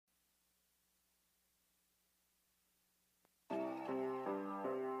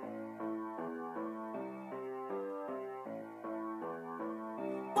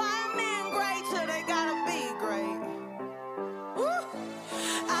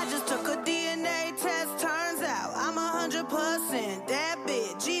100% that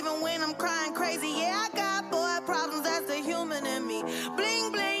bitch. Even when I'm crying crazy, yeah, I got boy problems. That's the human in me.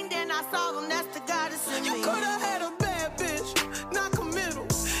 Bling bling, then I solve them. That's the goddess in me. You coulda had a bad bitch, not committal.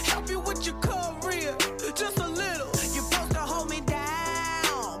 Help you with your career, just a little. You're supposed to hold me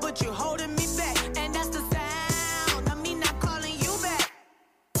down, but you're holding me back, and that's the sound of me not calling you back.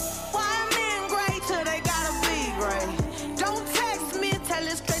 Why men great till they gotta be great? Don't text me, tell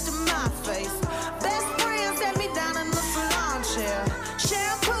it straight to my face. Best friend set me down in the salon chair.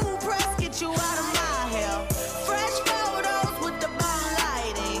 Shampoo press, get you out of my hair. Fresh photos with the bomb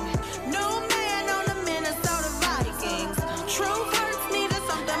lighting. New man on the Minnesota Vikings. True hurts needed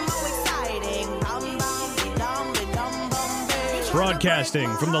something more exciting.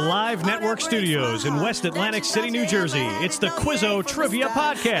 Broadcasting from the Live Network studios in West Atlantic City, New Jersey, it's the Quizzo Trivia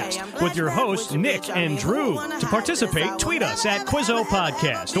Podcast with your hosts, Nick and Drew. To participate, tweet us at Quizzo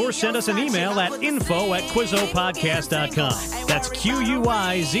Podcast or send us an email at info@QuizzoPodcast.com. That's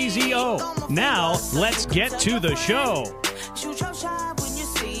QUIZZO. Now, let's get to the show. Shoot your shot when you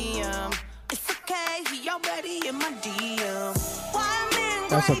see him. It's okay, he already in my DM. Why men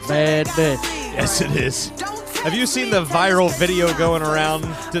That's a great bad till they bitch. gotta be Yes, it is. Don't Have you seen the viral video going around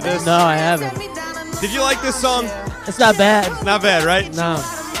to this? No, I haven't. Did you like this song? It's not bad. Not bad, right? No.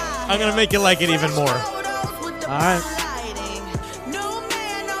 I'm going to make you like it even more. All right.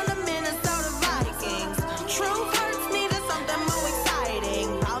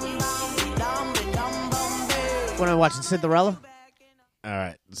 When I'm watching Cinderella, All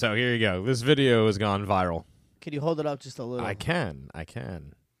right, so here you go. This video has gone viral. can you hold it up just a little? I can.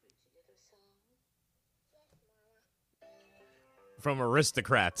 From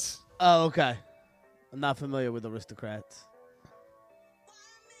Aristocrats. Oh, okay. I'm not familiar with Aristocrats.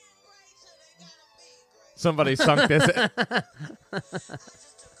 Somebody sunk this.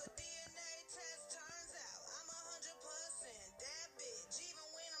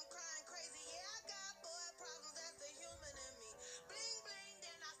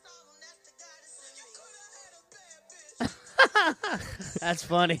 That's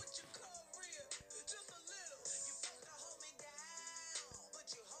funny.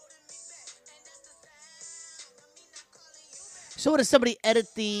 So, what does somebody edit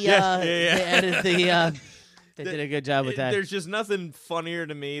the? Yeah. They edit the. They did a good job with that. There's just nothing funnier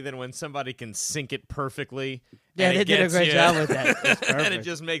to me than when somebody can sync it perfectly. Yeah, and they it did a gets great you. job with that. It's And it perfect.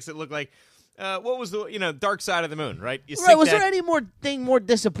 just makes it look like, what was the, Dark Side of the Moon, right? You Right, sync was that- there any more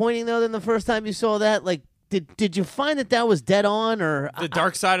disappointing though than the first time you saw that? Like, did you find that was dead on or The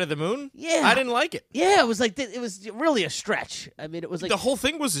Dark Side of the Moon? Yeah. I didn't like it. Yeah, it was like it was really a stretch. I mean, it was like The whole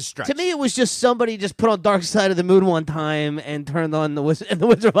thing was a stretch. to me, it was just somebody just put on Dark Side of the Moon one time and turned on the Wizard, and the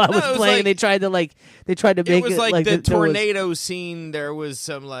Wizard of Oz No, was it was playing. like- And they tried to make it was like the there was- tornado scene. There was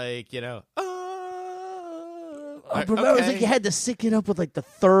some I remember it was like you had to sync it up with like the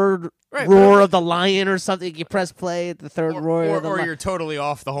third Right, roar but- of the lion or something. You press play at the third roar of the or lion. you're totally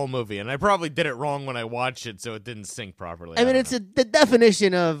off the whole movie. And I probably did it wrong when I watched it, so it didn't sync properly. I mean, don't it's the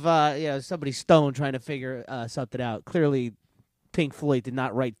definition of somebody stoned trying to figure something out. Clearly, Pink Floyd did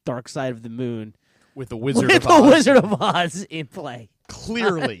not write "Dark Side of the Moon" know. With the Wizard with of the Oz. Wizard of Oz in play.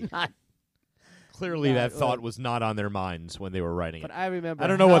 Clearly. Not- Clearly, Not that thought really. was not on their minds when they were writing but it. I remember. I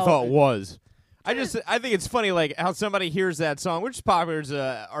don't know what how- thought was. I think it's funny, like how somebody hears that song, which is popular. There's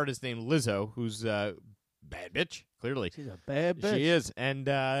an artist named Lizzo, who's bad bitch. Clearly, She's a bad bitch. she is, and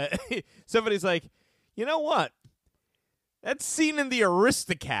somebody's like, you know what? That scene in the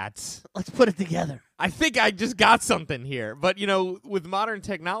Aristocats. Let's put it together. I think I just got something here. But with modern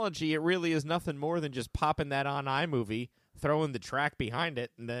technology, it really is nothing more than just popping that on iMovie, throwing the track behind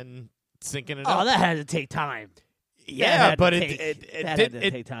it, and then syncing it up. Oh, that had to take time. Yeah, had but to it take- that had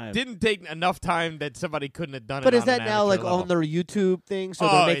to take time. didn't take enough time that somebody couldn't have done But it. is on that an now like amateur level. on their YouTube thing? So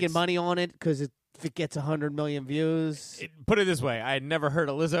Oh, they're making it's- money on it because if it gets 100 million views. Put it this way: I had never heard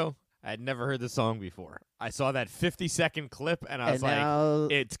of Lizzo. I had never heard the song before. I saw that 50-second clip, and I was And now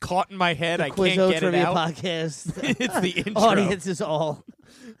like, "It's caught in my head. the I can't Quizzo get it Trivia out." podcast. It's the intro. Audiences all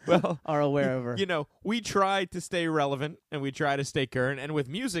Well, are aware of her. we try to stay relevant and we try to stay current. And with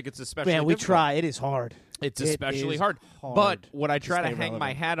music, it's especially Man, we difficult. try. It is hard. It's It especially is hard. hard But what I to try to stay hang my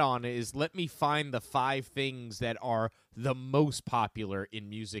relevant. hat on is let me find the 5 things that are the most popular in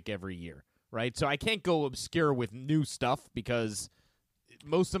music every year, right? So I can't go obscure with new stuff because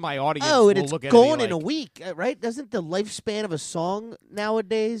most of my audience Oh, and will it's look at gone it in a and be like, week, right? Doesn't the lifespan of a song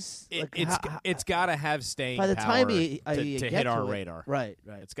nowadays? it's got to have staying by the power time you to get hit our to it. radar. Right.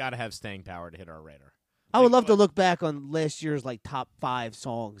 It's got to have staying power to hit our radar. I would love to look back on last year's like top 5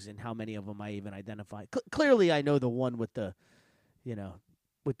 songs and how many of them I even identified. Clearly, I know the one with the,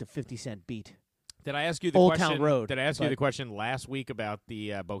 with the 50 Cent beat. Did I ask you the Old question? Town Road, Did I ask you but- the question last week about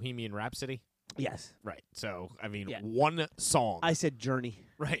the Bohemian Rhapsody? Yes. Right. So, I mean, Yeah. one song. I said Journey.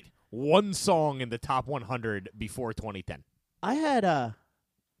 Right. One song in the top 100 before 2010. I had a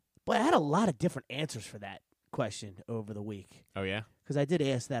lot of different answers for that question over the week Oh, yeah? because I did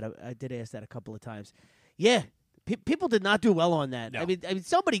ask that. I did ask that a couple of times. Yeah. People did not do well on that. No. I mean,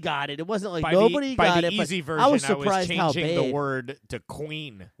 somebody got it. It wasn't like By nobody by got the it. but easy version, I was surprised how changing bad. the word to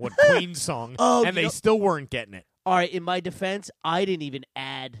Queen, what Queen song, Oh, and you they know- still weren't getting it. All right. In my defense, I didn't even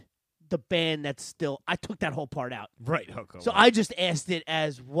add the band that's still. I took that whole part out. Right. Okay. So I just asked it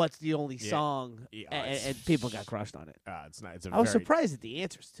as what's the only Yeah. song, Yeah, and people got crushed on it. It's not. It's a I was very, surprised at the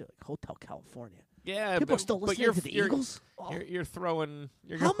answers too, like Hotel California. Yeah, People are but, still but listening you're, to the you're, Eagles. Oh. You're throwing.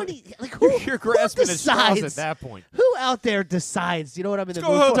 You're How going- many? Like who? You're grasping who at straws decides? at that point. Who out there decides? You know what I'm in the Let's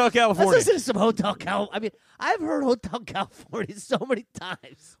go mood Hotel for? California. Let's listen to some Hotel Cal. I mean, I've heard Hotel California so many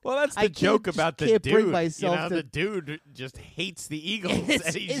times. Well, that's I the joke can't- about the can't dude. bring myself you know, to- the dude just hates the Eagles. It's,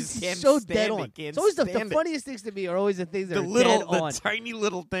 and he it's just can't so stand dead it. on. He can't It's always the stand it. funniest things to me are always the things that The are little, dead the on. tiny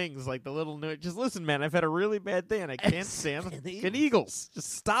little things, like the little. Just listen, man. I've had a really bad day, and I can't stand stand the the fucking Eagles.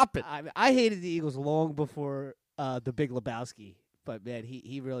 Just stop it. I hated the Eagles long before the Big Lebowski, but man,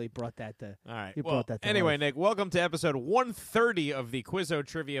 he really brought that to. All right. You Well, brought that to anyway, life. Nick, welcome to episode 130 of the Quizzo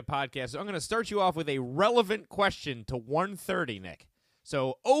Trivia Podcast. So I'm going to start you off with a relevant question to 130, Nick.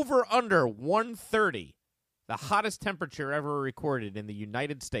 So over under 130, the hottest temperature ever recorded in the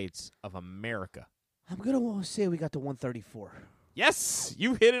United States of America. I'm gonna say we got to 134. Yes,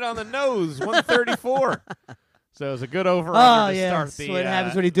 you hit it on the nose, 134. So it was a good over Oh under to yeah, start that's the. what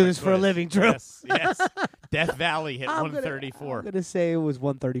happens when you do the this for a quiz. living, Drew. Yes, yes. Death Valley hit I'm 134. gonna say it was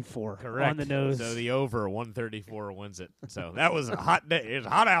 134 Correct. on the nose. So the over 134 wins it. So that was a hot day. It was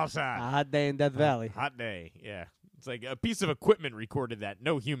hot outside. A hot day in Death Valley. Hot day. Yeah. It's like a piece of equipment recorded that.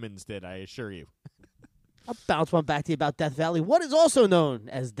 No humans did, I assure you. I'll bounce one back to you about Death Valley. What is also known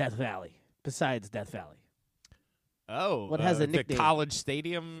as Death Valley besides Death Valley? Oh, What has a the nickname? college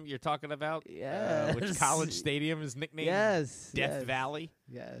stadium you're talking about? Yes. Which college stadium is nicknamed Yes. Death yes, Valley?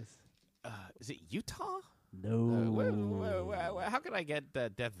 Yes. Is it Utah? No. How could I get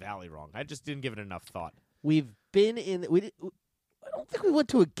Death Valley wrong? I just didn't give it enough thought. We've been in. I don't think we went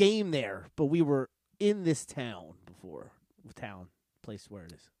to a game there, but we were in this town before. Place where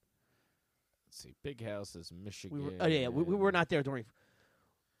it is. Let's see. Big House is Michigan. We were not there during.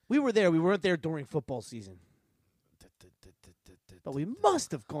 We were there. We weren't there during football season. But we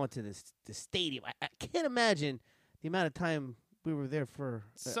must have gone to this stadium. I can't imagine the amount of time we were there for.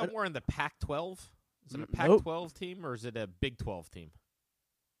 Somewhere in the Pac-12? Is it a Nope. Pac-12 team or is it a Big 12 team?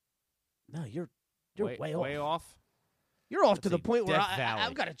 No, you're way way off. off. You're off Let's to the see, point where Death Valley.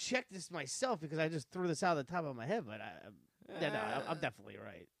 I've got to check this myself because I just threw this out of the top of my head. But I'm definitely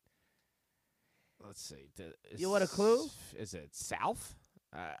right. Let's see. You want a clue? Is it south?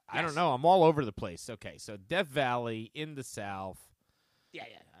 I don't know. I'm all over the place. Okay, so Death Valley in the south. Yeah,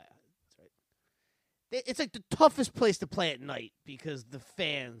 that's right. It's like the toughest place to play at night because the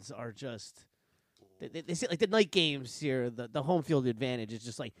fans are just. They say like the night games here, the home field advantage is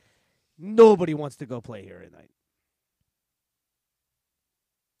just like nobody wants to go play here at night.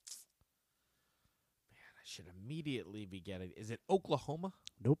 Man, I should immediately be getting. Is it Oklahoma?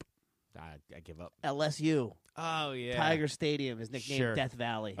 Nope. I give up. LSU. Oh yeah. Tiger Stadium is nicknamed Sure. Death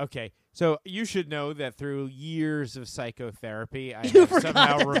Valley. Okay, so you should know that through years of psychotherapy, I You have forgot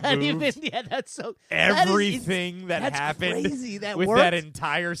somehow that removed even. Yeah, that's so. everything that that's happened crazy. That with worked. that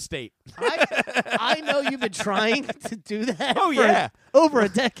entire state. I know you've been trying to do that. Oh, for yeah. over a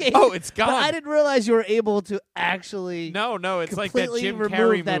decade. Oh, it's But gone. I didn't realize you were able to actually. No, it's like that completely Jim remove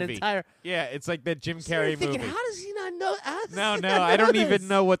Carrey that movie. entire. Yeah, it's like that Jim So you're Carrey thinking, movie. how does he not know? How does No, he no, not I know don't this? even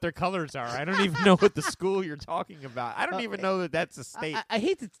know what their colors are. I don't even know what the school you're talking about. I don't even know that that's a state. I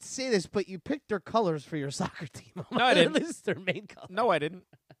hate to say this, but you picked their colors for your soccer team. No, I didn't. At least their main color. No, I didn't.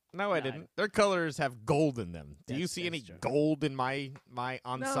 No, I didn't. Their colors have gold in them. Do you That's- see any that's true. gold in my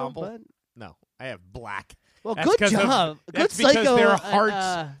ensemble? No, but, No, I have black. well, That's good 'cause of- job. That's good because psycho.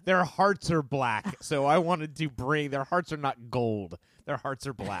 their hearts are black. So I wanted to bring their hearts are not gold. Their hearts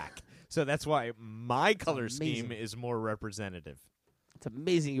are black. So that's why my color scheme amazing. is more representative. It's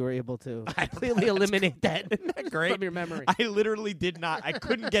amazing you were able to completely eliminate that great? from your memory. I literally did not. I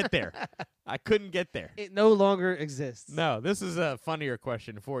couldn't get there. I couldn't get there. It no longer exists. No, this is a funnier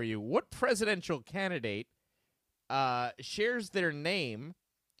question for you. What presidential candidate shares their name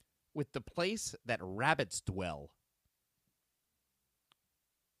with the place that rabbits dwell?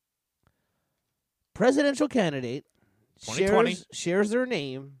 Presidential candidate 2020. shares their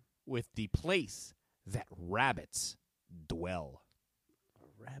name. With the place that rabbits dwell.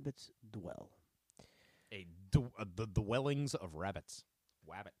 Rabbits dwell. The dwellings of rabbits.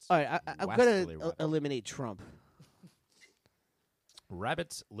 Wabbits. All right, I'm going to eliminate Trump.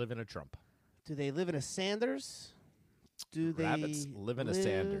 Rabbits live in a Trump. Do they live in a Sanders? Do they Rabbits live in a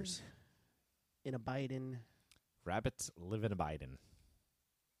Sanders? In a Biden? Rabbits live in a Biden.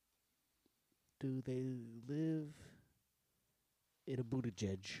 Do they live in a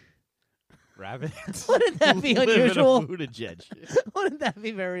Buttigieg? Rabbits. Wouldn't that be live unusual? In a Buttigieg. Wouldn't that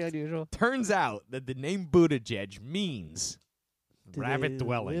be very unusual? Turns out that the name Buttigieg means Do rabbit they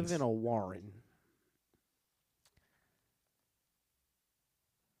dwellings. live in a Warren?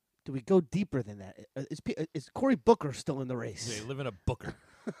 Do we go deeper than that? Is Cory Booker still in the race? They live in a Booker.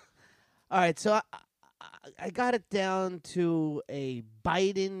 All right, so I got it down to a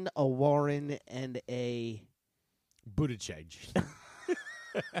Biden, a Warren, and a Buttigieg.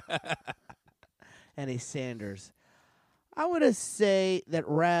 and a Sanders. I want to say that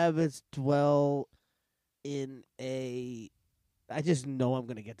rabbits dwell in a. I just know I'm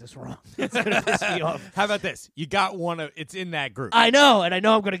going to get this wrong. It's going to piss me off. How about this? You got one of it's in that group. I know, and I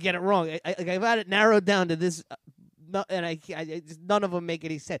know I'm going to get it wrong. I've had it narrowed down to this, and I just, none of them make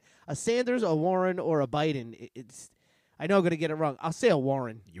any sense. A Sanders, a Warren, or a Biden. I know I'm going to get it wrong. I'll say a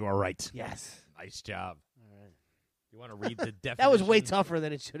Warren. You are right. Yes. Nice job. All right. You want to read the definition? That was way tougher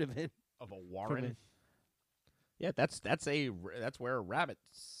than it should have been. Of a Warren. Yeah, that's where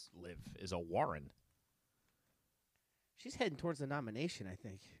rabbits live. Is a Warren. She's heading towards the nomination, I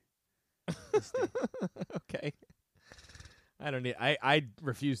think. Okay. I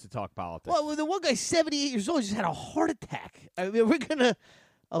refuse to talk politics. Well, the one guy's 78 years old, just had a heart attack. I mean, we're going to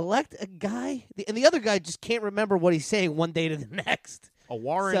elect a guy, and the other guy just can't remember what he's saying one day to the next. A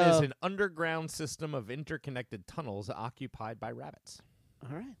warren is an underground system of interconnected tunnels occupied by rabbits.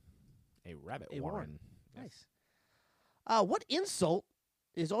 All right. A rabbit warren. Nice. What insult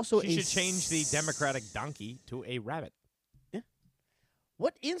is also She should change the Democratic donkey to a rabbit. Yeah.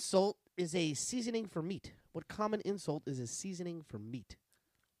 What insult is a seasoning for meat? What common insult is a seasoning for meat?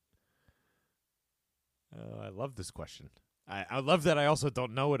 I love this question. I love that I also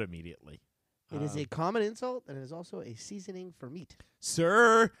don't know it immediately. It is a common insult, and it is also a seasoning for meat.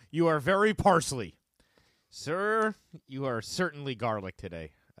 Sir, you are very parsley. Sir, you are certainly garlic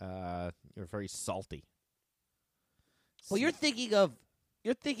today. You're very salty. Well, you're thinking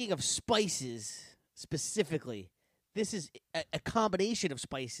of spices specifically. This is a combination of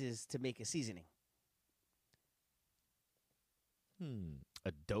spices to make a seasoning.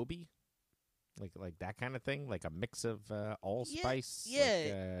 Adobe? Like that kind of thing? Like a mix of allspice?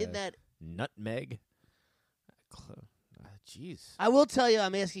 Yeah, like, in that nutmeg? Jeez. I will tell you,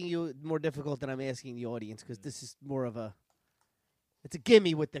 I'm asking you more difficult than I'm asking the audience because this is more of a. It's a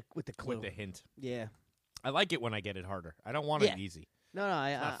gimme with the clue. With the hint. Yeah. I like it when I get it harder. I don't want it easy. No,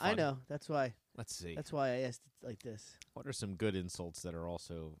 I know. That's why. Let's see. That's why I asked it like this. What are some good insults that are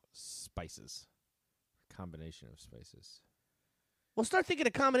also spices? Combination of spices. Well, start thinking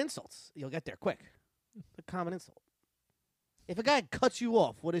of common insults. You'll get there quick. A common insult. If a guy cuts you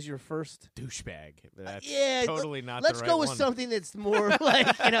off, what is your first? Douchebag. That's yeah, totally not let's the right go with one. something that's more like,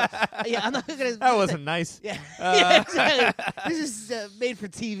 yeah, I'm not going to. That wasn't nice. Yeah, yeah, exactly. This is made for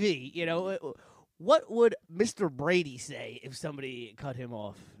TV, What would Mr. Brady say if somebody cut him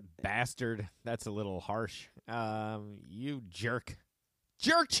off? Bastard. That's a little harsh. You jerk.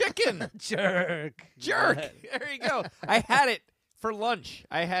 Jerk chicken. Jerk. There you go. I had it for lunch.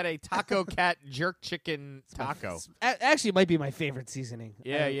 I had a Taco Cat jerk chicken taco. Actually, it might be my favorite seasoning.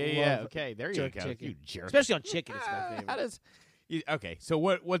 Yeah. Okay, there you go. Chicken. You jerk. Especially on chicken, it's my favorite. Okay, so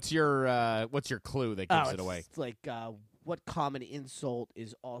what's your clue that gives it away? It's like what common insult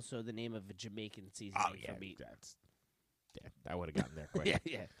is also the name of a Jamaican seasoning for meat? I would have gotten there quick.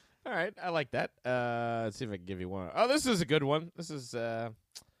 yeah. All right, I like that. Let's see if I can give you one. Oh, this is a good one. This is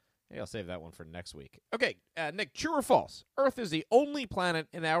maybe I'll save that one for next week. Okay, Nick, true or false? Earth is the only planet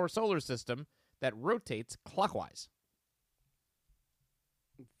in our solar system that rotates clockwise.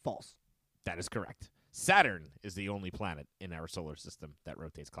 False. That is correct. Saturn is the only planet in our solar system that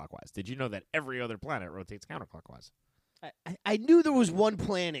rotates clockwise. Did you know that every other planet rotates counterclockwise? I knew there was one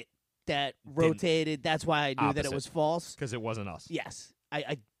planet that rotated. That's why I knew that it was false. Because it wasn't us. Yes.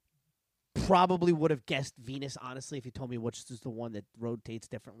 I probably would have guessed Venus, honestly, if you told me which is the one that rotates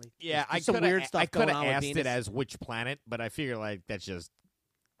differently. Yeah, I could have asked it as which planet, but I figure like that's just...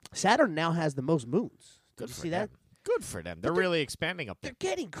 Saturn now has the most moons. Good Did you for see them. that? Good for them. They're really expanding up there.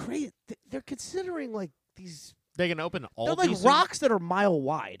 They're getting crazy. They're considering like these... They can open all They're like these rocks that are mile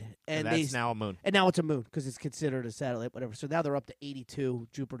wide. And that's now a moon. And now it's a moon because it's considered a satellite, whatever. So now they're up to 82.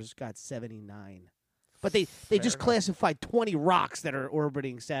 Jupiter's got 79. But they just classified 20 rocks that are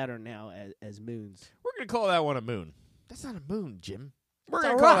orbiting Saturn now as moons. We're going to call that one a moon. That's not a moon, Jim. We're It's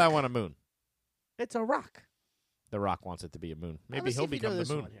going a to call rock. that one a moon. It's a rock. The Rock wants it to be a moon. Maybe Let's see he'll if you know become the this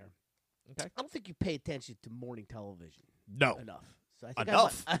moon. one here. Okay. I don't think you pay attention to morning television No. enough. So I think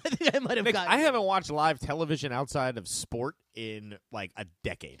Enough? I think I might have Nick, gotten. I haven't watched live television outside of sport in like a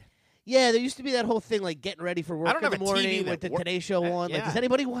decade. Yeah, there used to be that whole thing like getting ready for work I don't in have the a TV morning that with the wor- Today Show on. Like, yeah. does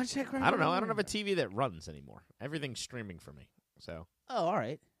anybody watch that crap? I don't know. I don't have a anymore? TV that runs anymore. Everything's streaming for me. So Oh, all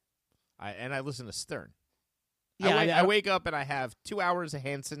right. I listen to Stern. Yeah, I wake up and I have 2 hours of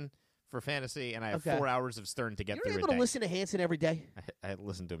Hanson for fantasy, and I have Okay. 4 hours of Stern to get You're through able a to day. listen to Hanson every day. I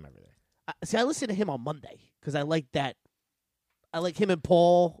listen to him every day. See, I listen to him on Monday because I like that. I like him and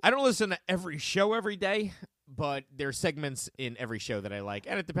Paul. I don't listen to every show every day, but there are segments in every show that I like,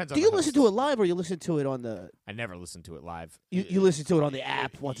 and it depends on Do the you listen host. to it live or you listen to it on the? I never listen to it live. You listen to it on the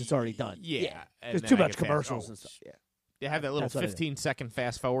app once it's already done. Yeah. and There's then too I much get fast- commercials oh, and stuff. Yeah. They have that little That's what I do. 15-second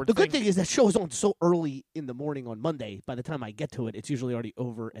fast forward The good thing is that show is on so early in the morning on Monday. By the time I get to it, it's usually already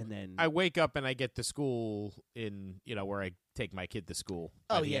over, and then I wake up and I get to school in, where I take my kid to school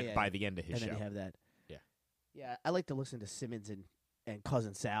by, Oh, the, yeah, end, yeah, by yeah. the end of his and show. then you have that. Yeah. Yeah, I like to listen to Simmons and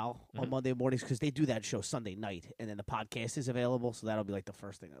Cousin Sal on Mhm. Monday mornings because they do that show Sunday night, and then the podcast is available, so that'll be like the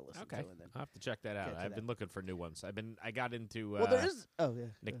first thing I listen Okay. to. And then, I'll have to check that out. Get to I've that. been looking for new ones. I got into well, there is. Oh yeah,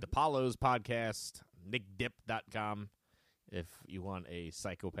 Nick DiPaolo's podcast, nickdip.com, if you want a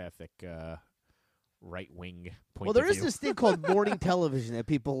psychopathic right-wing point Well, there of is view. this thing called morning television that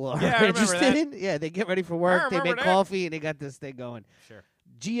people are Yeah, I remember interested that. in. Yeah, they get ready for work, they remember make that. coffee, and they got this thing going. Sure.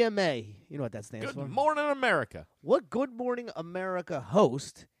 GMA, you know what that stands Good for? morning, America. What Good Morning America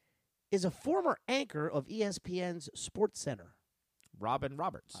host is a former anchor of ESPN's Sports Center? Robin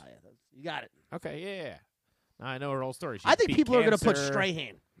Roberts. Oh, yeah, you got it. Okay, yeah. Now I know her whole story. She I think beat people are going to put cancer.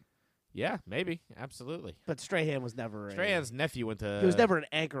 Strahan, Yeah, maybe. Absolutely. but Strahan was never. Strahan's nephew went to He was never an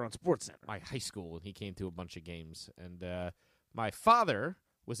anchor on Sports Center. my high school, and he came to a bunch of games. And my father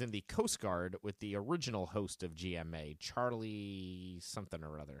was in the Coast Guard with the original host of GMA, Charlie something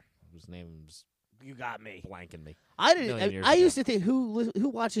or other, whose name's You got me. blanking me. I million didn't. years I ago. used to think who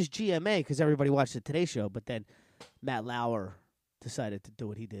watches GMA because everybody watched the Today Show, but then Matt Lauer decided to do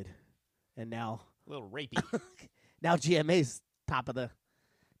what he did, and now A little rapey. GMA's top of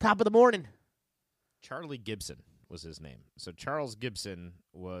the morning. Charlie Gibson was his name. So Charles Gibson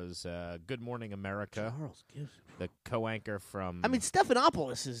was Good Morning America, Charles Gibson. the co-anchor from. I mean,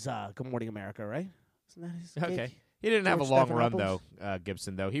 Stephanopoulos is Good Morning America, right? Isn't that his okay. gig? He didn't have a George long run, though, Stephanopoulos?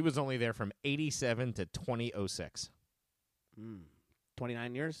 Gibson, though. He was only there from 87 to 2006.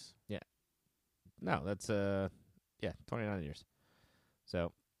 29 years. No, that's 29 years.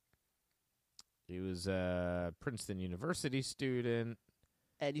 So he was a Princeton University student.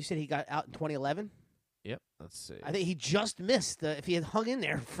 And you said he got out in 2011? Yep, let's see. I think he just missed if he had hung in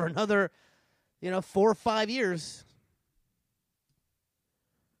there for another, 4 or 5 years.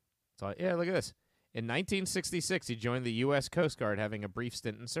 So, yeah, look at this. In 1966, he joined the U.S. Coast Guard, having a brief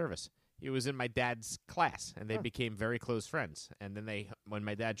stint in service. He was in my dad's class, and they became very close friends. And then when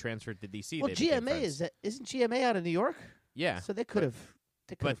my dad transferred to D.C., Well, they became GMA friends. isn't GMA out of New York? Yeah. So they could have.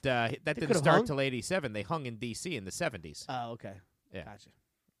 But that didn't could've start hung? till 87. They hung in D.C. in the 70s. Oh, okay. Yeah. Gotcha.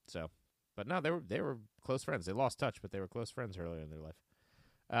 So, but no, they were close friends. They lost touch, but they were close friends earlier in their life.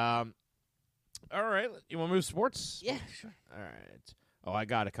 All right, you want to move sports? Yeah, sure. All right. Oh, I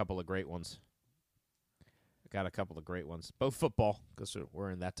got a couple of great ones. Both football, because we're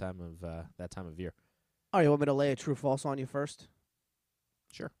in that time of year. All right, you want me to lay a true or false on you first?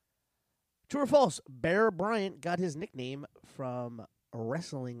 Sure. True or false? Bear Bryant got his nickname from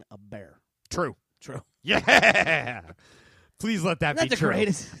wrestling a bear. True. True. Yeah. Please let that That's be the true.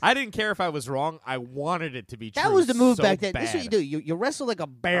 greatest. I didn't care if I was wrong. I wanted it to be true. That was the move so back then. Bad. This is what you do. You wrestle like a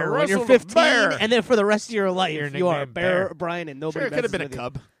bear I when you're wrestled a 15, bear. and then for the rest of your life, Your you are nickname Bear Bear. Bryant, and nobody Sure, it could have messes been a with you.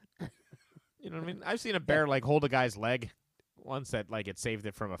 cub. You know what I mean? I've seen a bear hold a guy's leg once that it saved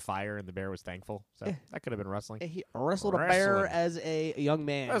it from a fire, and the bear was thankful. So that could have been wrestling. He wrestled a bear Wrestling. as a young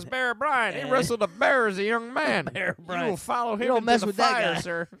man. That's Bear Bryant. He Eh. wrestled a bear as a young man. Bear You Bryant. will follow him You don't into mess the with that fire, guy.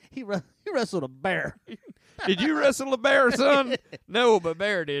 sir. He wrestled a bear. Did you wrestle a bear, son? No, but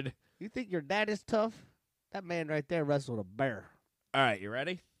Bear did. You think your dad is tough? That man right there wrestled a bear. All right, you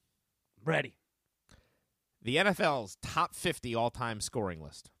ready? Ready. The NFL's top 50 all-time scoring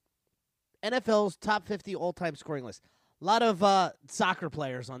list. NFL's top 50 all-time scoring list. A lot of soccer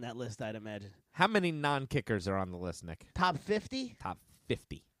players on that list, I'd imagine. How many non-kickers are on the list, Nick? Top 50? Top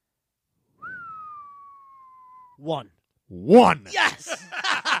 50. 1. 1. Yes!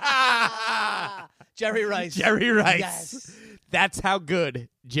 Jerry Rice. Jerry Rice. Yes. That's how good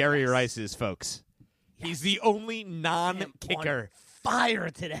Jerry Rice is, folks. He's the only non-kicker fire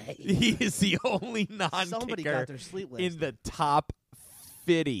today. He is the only Somebody non-kicker got their sleep last in the top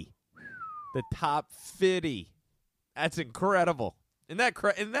 50. The top 50. That's incredible. Isn't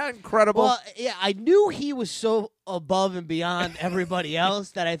that incredible? Well, yeah, I knew he was so above and beyond everybody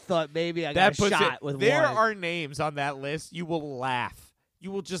else that I thought maybe I got a shot with there one. are names on that list. You will laugh.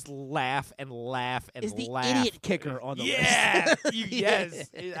 You will just laugh and laugh and Is the laugh. idiot kicker on the Yeah. list? Yes.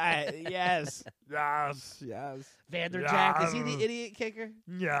 Yes. Yes. Vanderjack, is he the idiot kicker?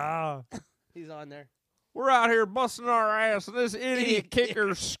 Yeah. He's on there. We're out here busting our ass, and this idiot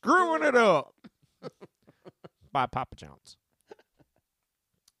kicker's screwing it up. By Papa John's.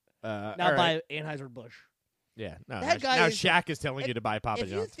 Now all right. by Anheuser-Busch. Yeah, no. That guy now is- Shaq is telling you to buy Papa If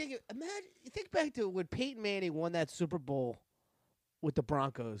you John's. think, think back to when Peyton Manning won that Super Bowl with the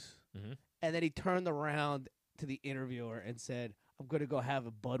Broncos, Mhm. and then he turned around to the interviewer and said, "I'm going to go have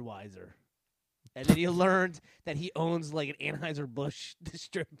a Budweiser." And then he learned that he owns like an Anheuser-Busch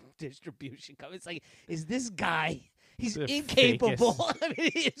distribution company. It's like, is this guy? He's The incapable. fakest. I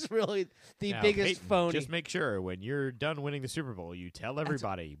mean, he's really the Now, biggest Peyton, phony. Just make sure when you're done winning the Super Bowl, you tell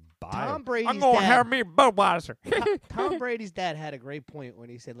everybody, buy Tom it. Brady's I'm going to dad- have me a Budweiser. Tom Brady's dad had a great point when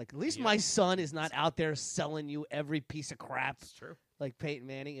he said, like, at least my son is not out there selling you every piece of crap That's true. like Peyton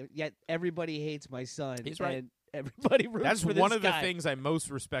Manning. Yet everybody hates my son. He's right. And everybody roots That's for this one of the guy. things I most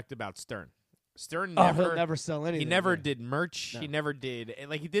respect about Stern. Stern Oh, never, he'll never sell anything. he never yeah. did merch. No. He never did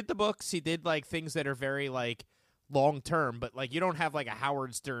like he did the books. He did like things that are very like long term, but like you don't have like a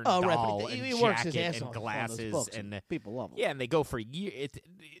Howard Stern Oh, right. doll But and he works his jacket ass and off on those glasses books, and people love him. yeah, and they go for years.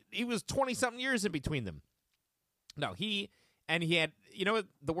 He was 20-something years in between them. No, he had, you know what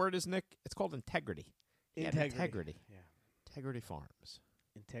the word is, Nick? It's called integrity. He had integrity. Yeah. Integrity Farms.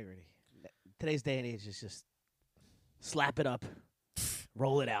 Integrity. Today's day and age is just slap it up,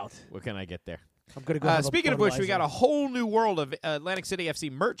 roll it out. What can I get there? I'm gonna go. Have Speaking a of which, we Budweiser. got a whole new world of Atlantic City FC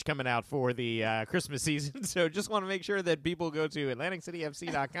merch coming out for the Christmas season. So just want to make sure that people go to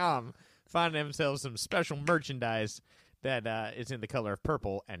AtlanticCityFC.com, find themselves some special merchandise that is in the color of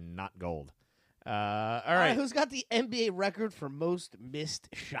purple and not gold. All right. Who's got the NBA record for most missed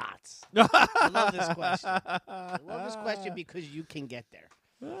shots? I love this question. I love this question because you can get there.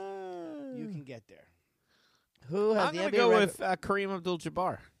 You can get there. Who has I'm the going NBA to go record? with Kareem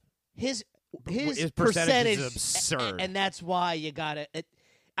Abdul-Jabbar. His percentage is absurd. and that's why you got it.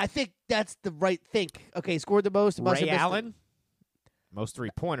 I think that's the right thing. Okay, scored the most. Must Ray have missed Allen, most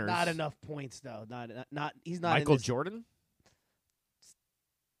three-pointers. Not enough points though. Not. He's not. Michael in this. Jordan.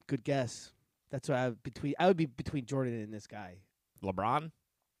 Good guess. That's why I would be between Jordan and this guy. LeBron.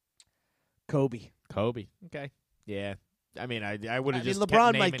 Kobe. Okay. Yeah. I mean, I would have I mean, just LeBron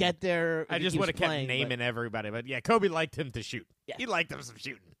kept naming, might get there. I just would have kept naming everybody, but yeah, Kobe liked him to shoot. Yeah. He liked him some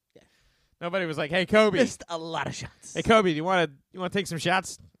shooting. Yeah. Nobody was like, "Hey, Kobe, Missed a lot of shots. hey Kobe, do you want to take some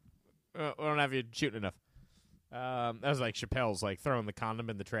shots? We don't have you shooting enough." That was like Chappelle's like throwing the condom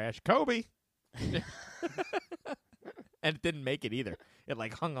in the trash. Kobe, and it didn't make it either. It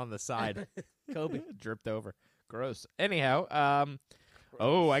like hung on the side. Kobe. Dripped over. Gross. Anyhow,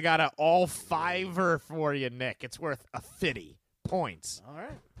 I got an all fiver for you, Nick. It's worth a 50 points. All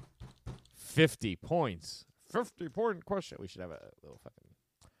right. 50 points. 50-point question. We should have a little fucking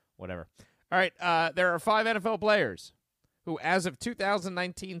whatever. All right. There are 5 NFL players who, as of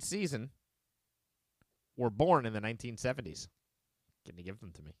 2019 season, were born in the 1970s. Can you give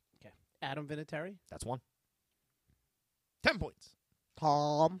them to me? Okay. Adam Vinatieri. That's 1. 10 points.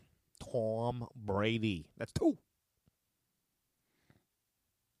 Tom Brady. That's 2. You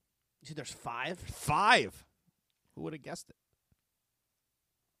see, there's 5. 5. Who would have guessed it?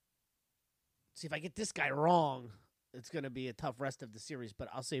 See, if I get this guy wrong, it's going to be a tough rest of the series, but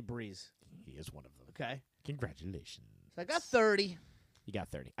I'll say Breeze. He is one of them. Okay. Congratulations. So I got 30. You got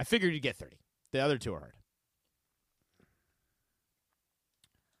 30. I figured you'd get 30. The other 2 are hard.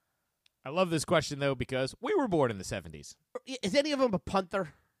 I love this question, though, because we were born in the 70s. Is any of them a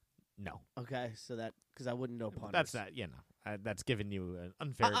punter? No. Okay, so that because I wouldn't know punters. That's not, that's giving you an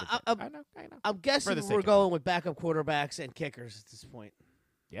unfair I I know. I'm guessing For the sake we're of going with backup quarterbacks and kickers at this point.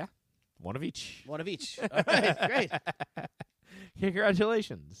 Yeah. One of each. One of each. All right, great.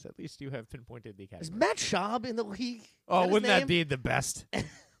 Congratulations. At least you have pinpointed the Is category. Matt Schaub in the league? Oh, his wouldn't name? that be the best?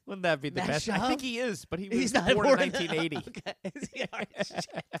 Wouldn't that be the Matt best? I Schaub? think he is, but he was He's not born in born 1980. Okay. Is he? All right, shit.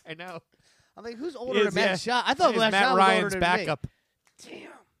 I know. I'm like, who's older than Matt Schaub? I thought He's Matt Matt Schaub was Ryan's older than backup. Me.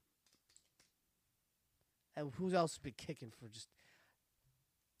 Damn. And who else has been kicking for just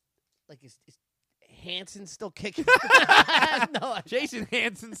like is Hansen still kicking? No, Jason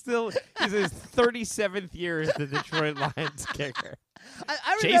Hansen still is his 37th year as the Detroit Lions kicker.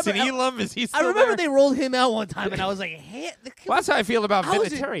 I Jason remember, Elam, is he still I remember there? they rolled him out one time, and I was like, hey, Well, that's how I feel about I was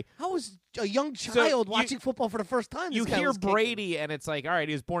Vinatieri. a young child you- watching football for the first time. You This guy hear was kicking. Brady, and it's like, all right,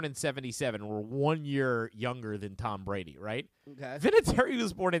 he was born in 77. We're 1 year younger than Tom Brady, right? Okay. Vinatieri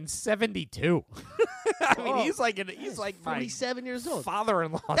was born in 72. I mean, Oh, he's like He's my 47 years old.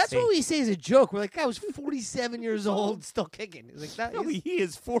 father-in-law. That's what we say as a joke. We're like, guy was 47 years old, still kicking. He's like, that, No, he's- he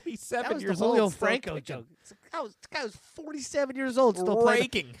is 47 that was years the Julio old. still Franco kicking. joke. It's like, this guy was 47 years old, still playing.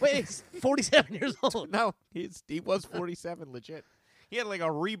 Raking. Wait, he's 47 years old. No, he was 47, legit. He had like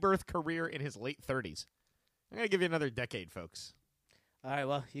a rebirth career in his late 30s. I'm going to give you another decade, folks. All right,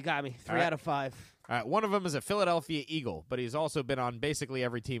 well, you got me. 3 right. out of 5. All right, one of them is a Philadelphia Eagle, but he's also been on basically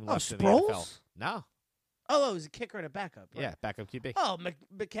every team left in the Sproles? NFL. No. Oh, it was a kicker and a backup. Right? Yeah, backup QB. Oh,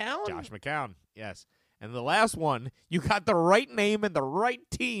 McCown? Josh McCown, yes. And the last one, you got the right name and the right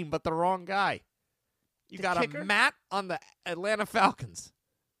team, but the wrong guy. You The got kicker? a Matt on the Atlanta Falcons.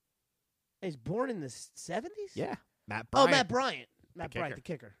 He's born in the 70s? Yeah, Matt Oh, Bryant. Matt Bryant. Matt Bryant, kicker. the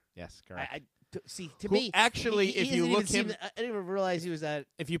kicker. Yes, correct. See, to Who me, actually, he if you doesn't look even seem him- I didn't even realize he was that.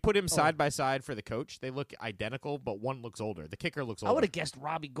 If you put him side by side for the coach, they look identical, but one looks older. The kicker looks I older. would have guessed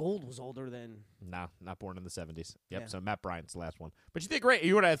Robbie Gould was older than. No, not born in the 70s. Yep, Yeah. so Matt Bryant's the last one. But you did great.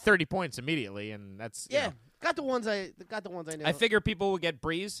 You would have had 30 points immediately, and that's you Yeah, know. got the ones I knew. I figure people would get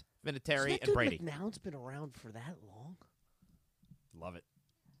Breeze, So Vinatieri, that and dude Brady. McNown's been around for that long. Love it.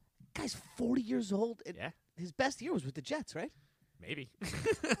 Guy's 40 years old. And Yeah. his best year was with the Jets, right? Maybe.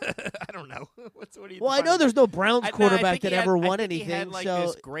 I don't know. what do you Well, I define know as- there's no Browns I quarterback think that he had- ever I won think anything. He had like so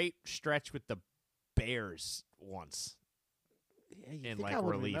this great stretch with the Bears once. yeah, you in, think like, I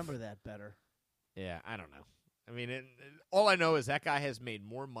would relief. remember that better. Yeah, I don't know. I mean, all I know is that guy has made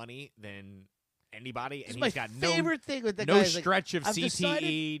more money than anybody, It's and my he's got favorite thing with the no guy is, like, stretch of I've CTE,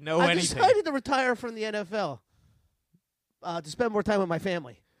 decided- no I anything. decided to retire from the NFL to spend more time with my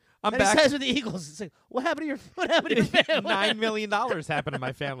family. I'm and back. he says with the Eagles, it's like, what happened to your family? $9 million happened to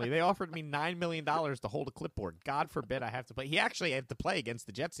my family. They offered me $9 million to hold a clipboard. God forbid I have to play. He actually had to play against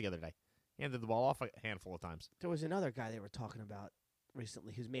the Jets the other day. He handed the ball off a handful of times. There was another guy they were talking about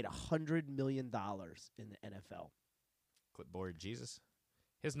recently who's made $100 million in the NFL. Clipboard, Jesus.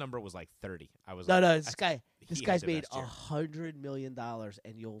 His number was like 30. I was No, like, no, this he guy's had the made best year. $100 million,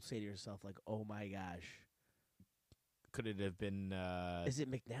 and you'll say to yourself, like, oh my gosh. Could it have been Is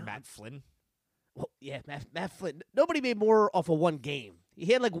it McNown? Matt Flynn? Well, yeah, Matt Flynn. Nobody made more off of one game.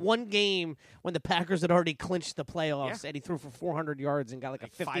 He had like one game when the Packers had already clinched the playoffs, Yeah. and he threw for 400 yards and got like a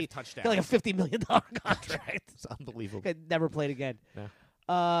 50, 5 touchdowns. got like a $50 million contract. It's unbelievable. He never played again.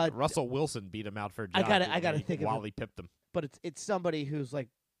 No. Russell Wilson beat him out for a job. I gotta think of while it. he pipped him. But it's somebody who's like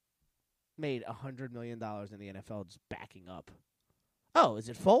made $100 million in the NFL just backing up. Oh, is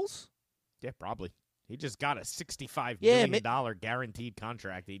it Foles? Yeah, probably. He just got a $65 Yeah, million guaranteed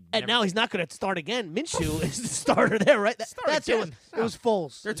contract. And now he's not going to start again. Minshew is the starter there, right? Start That's who again. it was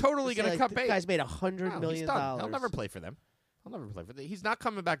Foles. They're totally It's gonna cut the bait. guy's made $100 No, million he's done. He'll never play for them. He's not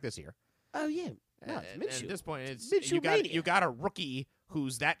coming back this year. Oh yeah, no, And it's Minshew. at this point, it's Minshew you got a rookie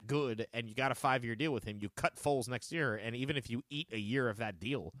who's that good, and you got a 5-year deal with him. You cut Foles next year, and even if you eat a year of that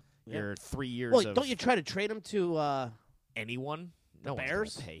deal, Yeah. you're 3 years. Well, of don't you try to trade him to anyone? No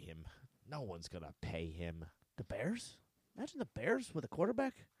Bears? one's gonna pay him. No one's gonna pay him. the Bears? Imagine the Bears with a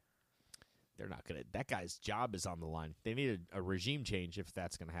quarterback. They're not gonna. That guy's job is on the line. They need a regime change if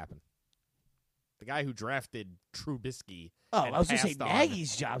that's gonna happen. The guy who drafted Trubisky. Oh, and I was going to say passed on-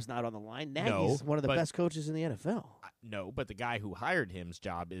 Nagy's job's not on the line. Nagy's one of the but- best coaches in the NFL. No, but the guy who hired him's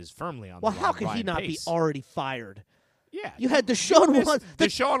job is firmly on Well, the line. how could he Ryan not Pace. be already fired? Yeah, You had Deshaun Watson.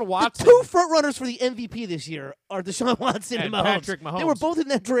 Deshaun Watson. The two front runners for the MVP this year are Deshaun Watson and, And Mahomes. Patrick They were Mahomes. both in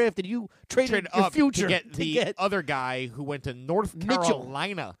that draft, and you traded traded your up future to get the other guy who went to North Mitchell.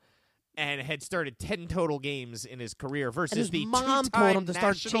 Carolina and had started 10 total games in his career versus And his the mom two-time told him to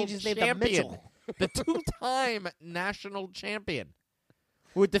start national changing his name to champion. Mitchell. The two-time national champion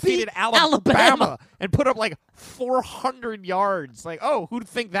who had defeated Beat Alabama Alabama. and put up like 400 yards. Like, oh, who'd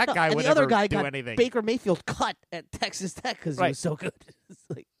think that guy and would the other ever guy do got anything? Baker Mayfield cut at Texas Tech because he Right. was so good. It's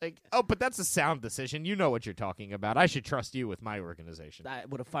like, Oh, but that's a sound decision. You know what you're talking about. I should trust you with my organization. I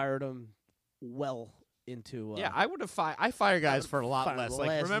would have fired him well into. Yeah, I would have I fire guys would've for a lot fired less. him Like,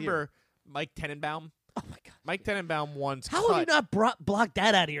 last remember Mike Tenenbaum? oh my god! Mike Tenenbaum once How cut. have you not blocked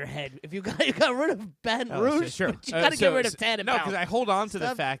that out of your head? If you got rid of Baton Oh, Rouge, sure. but you got to get rid of Tannenbaum. No, because I hold on to the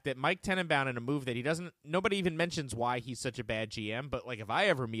Stop. fact that Mike Tenenbaum in a move that he doesn't. Nobody even mentions why he's such a bad GM. But like, if I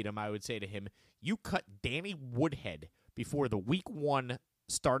ever meet him, I would say to him, "You cut Danny Woodhead before the Week 1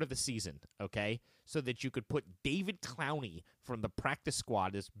 start of the season, okay, so that you could put David Clowney from the practice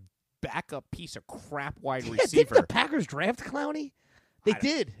squad as backup piece of crap wide Yeah, receiver." didn't the Packers draft Clowney? They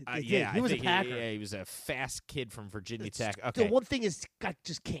did. Yeah, He was a I think Packer. he was a fast kid from Virginia Tech. The Okay, one thing is, guy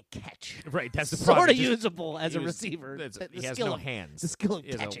just can't catch. right. That's the Sort problem. of usable as a receiver. He has no hands. The skill of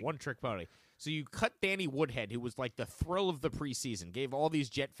He has catching. a one-trick pony. So you cut Danny Woodhead, who was like the thrill of the preseason, gave all these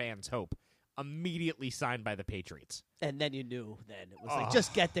Jet fans hope. Immediately signed by the Patriots. And then you knew. Then it was like,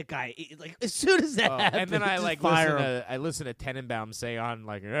 just get the guy. Like as soon as that happened, and then I just like fire him. I listen to Tenenbaum say on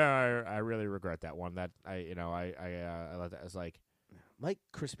like, I really regret that one. That I let that. I was like, Mike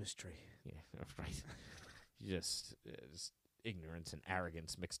Christmas tree. yeah, right. just ignorance and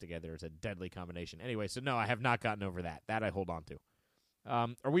arrogance mixed together is a deadly combination. Anyway, so no, I have not gotten over that. That I hold on to.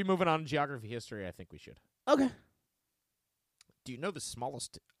 Are we moving on to geography history? I think we should. Okay. Do you know the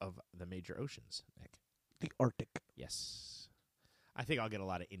smallest of the major oceans, Nick? The Arctic. Yes. I think I'll get a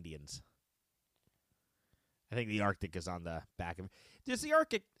lot of Indians. I think the Arctic is on the back of it. Does the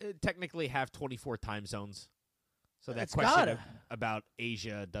Arctic technically have 24 time zones? So that It's question gotta. about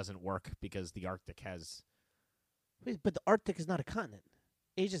Asia doesn't work because the Arctic has Wait, but the Arctic is not a continent.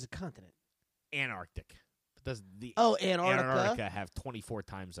 Asia's a continent. Antarctic. But does the Antarctica? have 24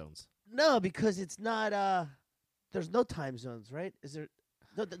 time zones? No, because it's not. There's no time zones, right? Is there?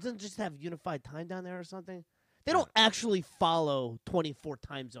 No, doesn't it just have unified time down there or something? They don't actually follow 24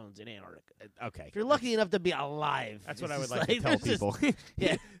 time zones in Antarctica. Okay. If you're lucky enough to be alive, That's it's what I would just like to tell there's just- people.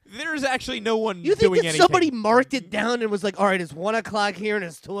 yeah. There's actually no one You think doing that anything. somebody marked it down and was like, all right, it's 1 o'clock here and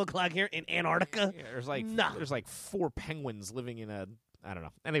it's 2 o'clock here in Antarctica? Yeah, there's like No. there's like 4 penguins living in a I don't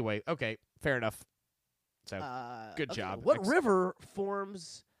know. Anyway, okay, fair enough. So good Okay, job. What river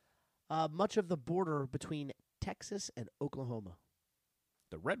forms much of the border between Texas and Oklahoma?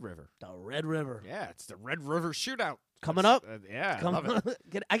 the Red River. The Red River. Yeah, it's the Red River Shootout. Coming up. Yeah, I love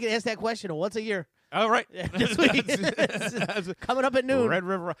it. I can ask that question once a year. All right. This week. That's- Coming up at noon. Red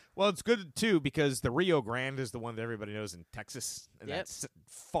River. Well, it's good too because the Rio Grande is the one that everybody knows in Texas, and Yep. that's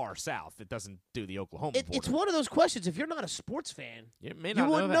far south. It doesn't do the Oklahoma It's border. one of those questions. If you're not a sports fan, You may you not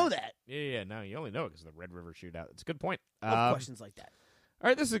wouldn't know know that. that. Yeah, no, you only know it because of the Red River Shootout. It's a good point. Love questions like that. All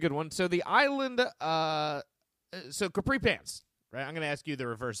right, this is a good one. So the island, so Capri Pants, right? I'm going to ask you the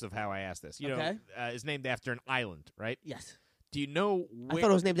reverse of how I asked this. You Okay. know, is named after an island, right? Yes. Do you know I thought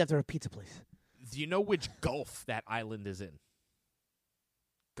it was named after a pizza place. Do you know which gulf that island is in?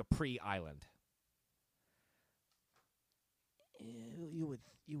 Capri Island.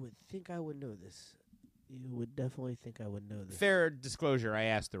 You would think I would know this. You would definitely think I would know this. Fair disclosure, I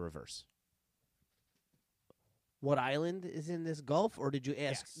asked the reverse. What island is in this gulf, or did you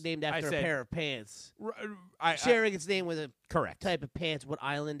ask Yes. named I after a said- pair of pants? I Sharing its name with a correct. type of pants. What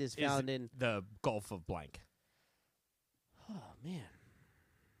island is found in? the Gulf of Blank. Oh man,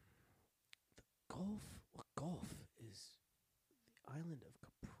 the Gulf. What Gulf is the island of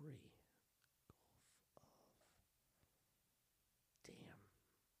Capri? Gulf of Damn.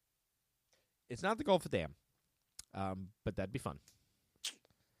 It's not the Gulf of Dam, but that'd be fun.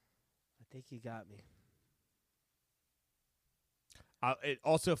 I think you got me.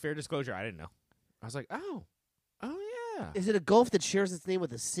 Also, fair disclosure, I didn't know. I was like, oh yeah. Is it a gulf that shares its name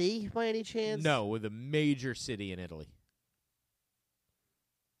with a sea by any chance? No, with a major city in Italy.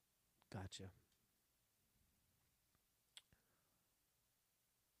 Gotcha.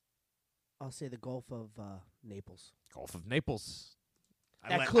 I'll say the Gulf of Naples. Gulf of Naples.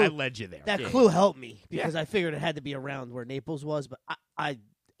 That I clue- led you there. That Yeah. clue helped me Yeah. because I figured it had to be around where Naples was, but I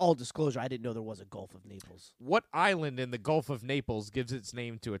all disclosure, I didn't know there was a Gulf of Naples. What island in the Gulf of Naples gives its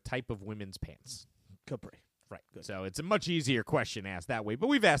name to a type of women's pants? Capri. Right. Good. So it's a much easier question asked that way, but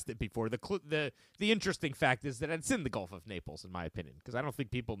we've asked it before. The interesting fact is that it's in the Gulf of Naples, in my opinion, because I don't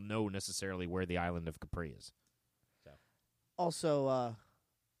think people know necessarily where the island of Capri is. Also,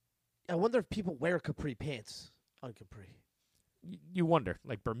 I wonder if people wear Capri pants on Capri. You wonder,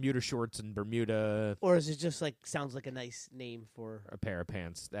 like Bermuda shorts and Bermuda, Or is it just like sounds like a nice name for a pair of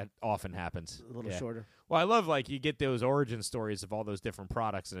pants. That often happens. a little Yeah. shorter? Well, I love you get those origin stories of all those different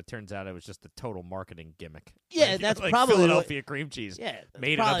products, and it turns out it was just a total marketing gimmick. Yeah, Like- that's like probably Philadelphia cream cheese. Yeah, that's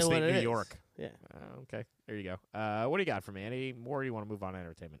Made in probably upstate what it New is. York. Yeah. Okay, there you go. What do you got for me? Any more? Or do you want to move on to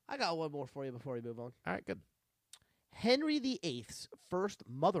entertainment? I got one more for you before we move on. All right, good. Henry VIII's first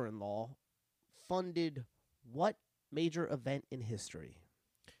mother-in-law funded what major event in history?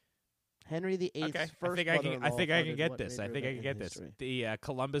 Henry VIII's Okay, first I think I mother-in-law can funded get what this. I major think I event can in get this. history? The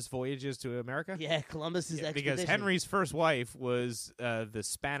Columbus voyages to America. Yeah, Columbus's Yeah, expedition. because Henry's first wife was the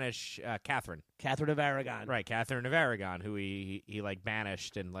Spanish Catherine, Catherine of Aragon. right? Catherine of Aragon, who he like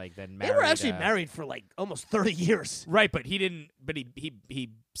banished and like then They married. were actually married for like almost 30 years. right? But he didn't. But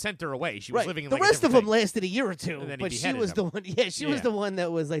he sent her away. She was Right. living in the like, a rest of different them thing. lasted a year or two, And then he but she beheaded was the them. one. Yeah, she was Yeah. the one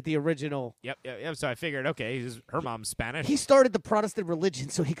that was like the original. Yep. So I figured, okay, her mom's Spanish. He started the Protestant religion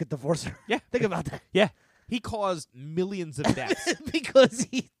so he could divorce her. Yeah. Think about that. Yeah. He caused millions of deaths. Because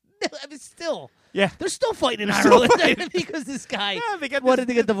I mean, still. Yeah. They're still fighting in They're still Ireland fighting. because this guy Yeah, they got wanted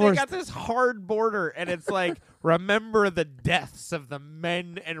to get divorced. They got this hard border, and it's like, remember the deaths of the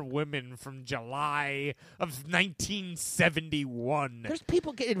men and women from July of 1971. There's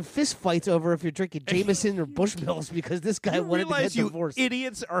people getting fist fights over if you're drinking Jameson or Bushmills because this guy You wanted to get realize you divorced.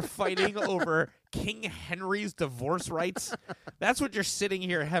 idiots are fighting over King Henry's divorce rights? That's what you're sitting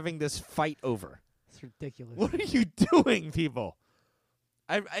here having this fight over. It's ridiculous. What are you doing, people?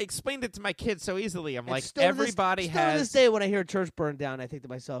 I explained it to my kids so easily. I'm And like, still to everybody this, still to this has. day, when I hear a church burn down, I think to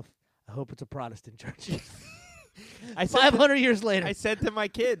myself, I hope it's a Protestant church. I said 500 years later. I said to my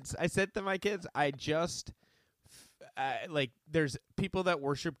kids, I just like there's people that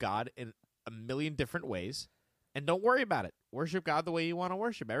worship God in a million different ways, and don't worry about it. Worship God the way you want to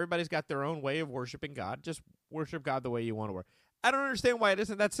worship. Everybody's got their own way of worshiping God. Just worship God the way you want to worship. I don't understand why it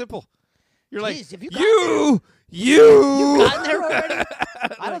isn't that simple. You're Jeez, like, have you you gotten there already?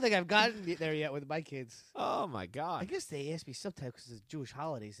 I don't think I've gotten there yet with my kids. Oh my I God. guess they ask me sometimes because it's Jewish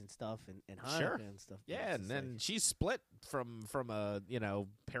holidays and stuff and Hanukkah Sure. and stuff. but Yeah, it's and just then like- she's split from a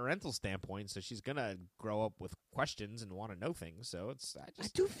parental standpoint, so she's gonna grow up with questions and want to know things. So I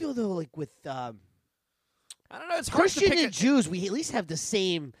do feel though, like with I don't know. It's hard to Christian pick and Jews, we at least have the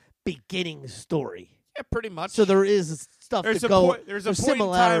same beginning story. yeah, pretty much. So there is stuff there's to a go. point. There's a there's point in time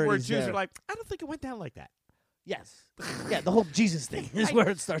where similarities Jews there. are like, I don't think it went down like that. Yes. Yeah, the whole Jesus thing is where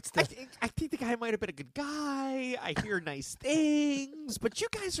it starts to. I think the guy might have been a good guy. I hear nice things, but you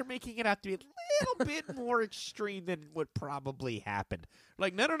guys are making it out to be a little bit more extreme than what probably happened.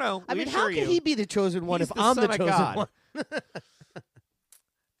 Like, no. I we mean, how assure can you, he be the chosen one he's if the I'm the Son of chosen God. one?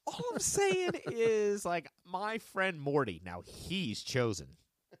 All I'm saying is, like, my friend Morty. Now he's chosen.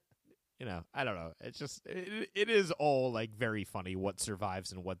 I don't know. It's just it is all like very funny what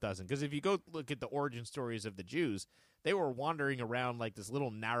survives and what doesn't. Because if you go look at the origin stories of the Jews, they were wandering around like this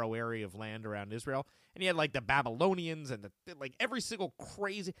little narrow area of land around Israel, and you had like the Babylonians and like every single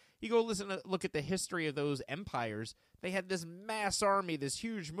crazy. You go look at the history of those empires. They had this mass army, this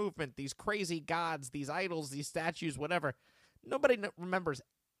huge movement, these crazy gods, these idols, these statues, whatever. Nobody remembers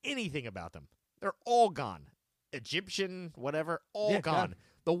anything about them. They're all gone. Egyptian, whatever, all gone. Yeah.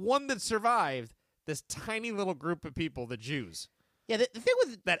 The one that survived, this tiny little group of people, the Jews, Yeah, the thing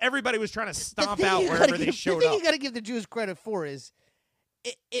with that everybody was trying to the stomp thing out you wherever gotta they give- showed the thing up. you got to give the Jews credit for is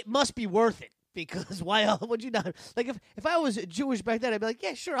it must be worth it. Because why else would you not? Like if I was Jewish back then, I'd be like,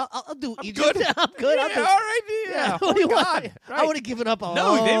 yeah, sure, I'll do I'm Egypt. good. I'm good. Yeah, I'll do, all right, yeah. what do you want? God, I right. would have given up a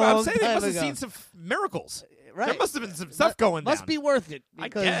No, long I'm saying they time must have ago. seen some miracles. Right. There must have been some stuff going Must down. be worth it I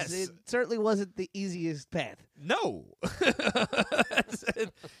because guess. it certainly wasn't the easiest path. No,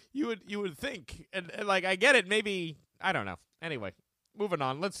 you would think, and like I get it. Maybe I don't know. Anyway, moving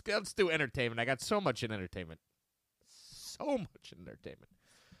on. Let's do entertainment. I got so much in entertainment.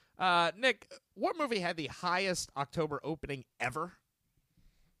 Nick, what movie had the highest October opening ever?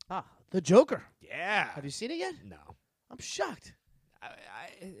 Ah, The Joker. Yeah. Have you seen it yet? No. I'm shocked.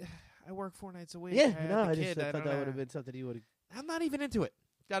 I work 4 nights a week. Yeah, I have no, a I just kid. thought don't that know. would have been something you would have. I'm not even into it.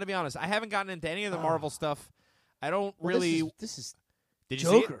 Got to be honest. I haven't gotten into any of the Oh. Marvel stuff. I don't Well, really. This is Did you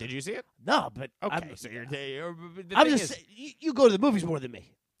see Joker. it? Did you see it? no, but Okay, I'm, so you're. The I'm thing just is, saying, you go to the movies more than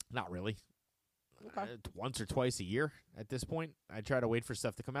me. not really. Okay. Once or twice a year at this point. I try to wait for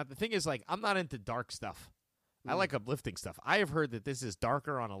stuff to come out. The thing is, like, I'm not into dark stuff. I like uplifting stuff. I have heard that this is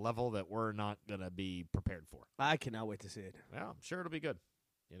darker on a level that we're not going to be prepared for. I cannot wait to see it. Well, I'm sure it'll be good.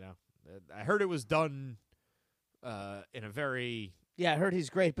 I heard it was done in a very... Yeah, I heard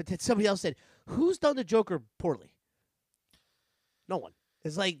he's great, but then somebody else said, "Who's done the Joker poorly?" No one.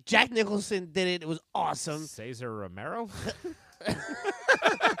 It's like Jack Nicholson did it. It was awesome. Cesar Romero?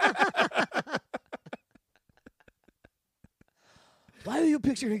 Why are you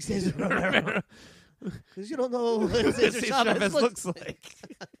picturing Cesar Romero? Because you don't know what Cesar Cesar Chavez Chavez looks looks like.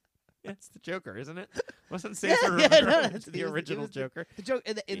 It's the Joker, isn't it? Wasn't Yeah, Cesar yeah, Romero no, that's- the he was- he original was the- Joker? The joke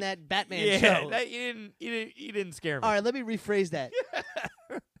in that Batman Yeah, show. you didn't scare me. All right, let me rephrase that.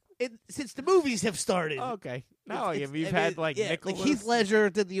 Since the movies have started, Okay. No, it's- we've I had mean, like yeah, Nicholas. like Heath Ledger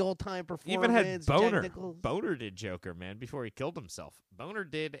did the old time performance. Even had Boner. Jack Nichols. Boner did Joker, man, before he killed himself. Boner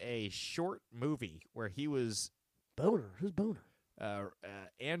did a short movie where he was Boner. Who's Boner?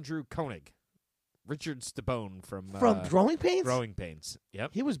 Andrew Koenig, Richard Stabone from Growing Pains. Growing Pains.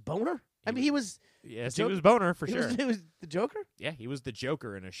 Yep. He was Boner. I mean, he was. Yes, Joker- he was Boner for he sure. Was the Joker. Yeah, he was the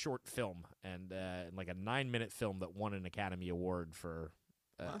Joker in a short film and like a 9-minute film that won an Academy Award for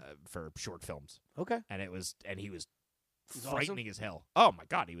for short films, Okay. and he was He's frightening as hell. Oh my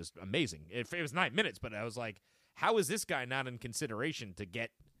God, he was amazing. It was 9 minutes, but I was like, how is this guy not in consideration to get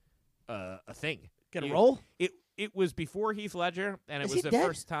a thing? Get a role? It was before Heath Ledger, and it Is was he the dead?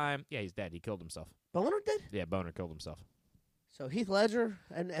 first time. Yeah, he's dead. He killed himself. Boner did? Yeah, Boner killed himself. So Heath Ledger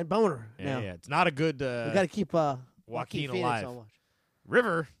and Boner. Yeah, now. yeah. It's not a good. We got to keep Joaquin Joaquin Phoenix alive. on watch.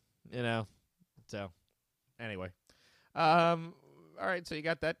 River, So, anyway, all right. So you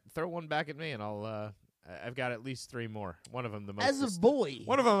got that. Throw one back at me, and I've got at least 3 more. One of them the most. As a boy.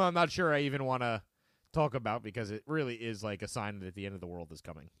 One of them I'm not sure I even want to talk about because it really is like a sign that the end of the world is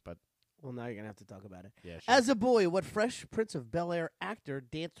coming. But Well, now you're going to have to talk about it. yeah, sure. As a boy, what Fresh Prince of Bel-Air actor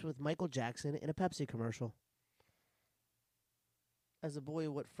danced with Michael Jackson in a Pepsi commercial? As a boy,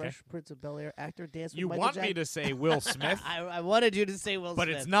 what Fresh Prince of Bel-Air actor danced you with Michael want Jackson? me to say Will Smith, I wanted you to say Will but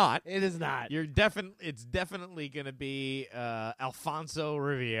Smith. it's not. It is not. It's definitely going to be Alfonso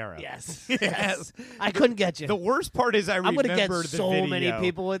Riviera. Yes. Yes. I couldn't get you. The worst part is I'm remember going to get the so video. many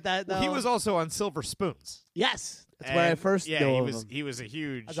people with that, though. He was also on Silver Spoons. Yes. That's where I And, first yeah, knew he of was him. he was a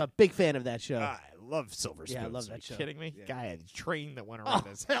huge I was a big fan of that show. I love Silver Spoons. Yeah, I love that Are you show. kidding me? Yeah. Guy had a train that went around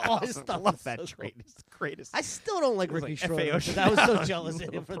his all house. his I stuff love was that so train. cool. It's the greatest. I still don't like It was Ricky like Schroeder FAO because I was so you jealous of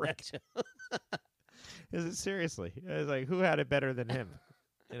little him for prick. that show. Is it seriously? I was like, who had it better than him?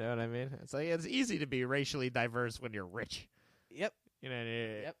 You know what I mean? It's like it's easy to be racially diverse when you're rich. Yep. You know,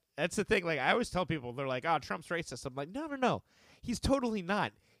 Yep. That's the thing. Like I always tell people, they're like, "Oh, Trump's racist." I'm like, no, he's totally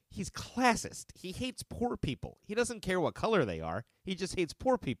not. He's classist. He hates poor people. He doesn't care what color they are. He just hates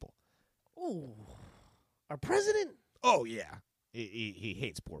poor people. Ooh. Our president? Oh yeah, he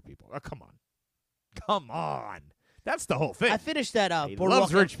hates poor people. Oh, come on. That's the whole thing. I finished that He Boardwalk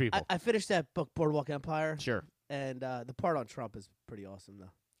loves rich people. I finished that book, Boardwalk Empire. Sure, And the part on Trump is pretty awesome,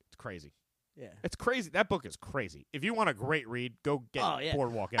 though. it's crazy. Yeah. It's crazy. That book is crazy. If you want a great read, go get Oh, yeah.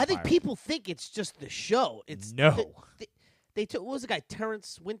 Boardwalk Empire. I think people think it's just the show. It's No. They took, what was the guy,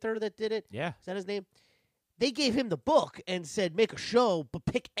 Terrence Winter, that did it? Yeah. Is that his name? They gave him the book and said, make a show, but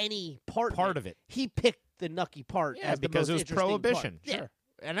pick any part of it. He picked the Nucky part Yeah, as the because most it was interesting prohibition. part. Sure.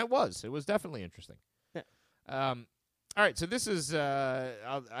 And it was. It was definitely interesting. Yeah. All right, so this is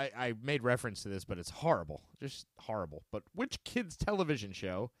I made reference to this, but it's horrible. Just horrible. But which kids' television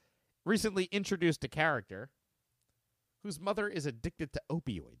show recently introduced a character whose mother is addicted to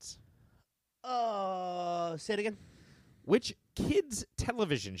opioids? Say it again. Which kids'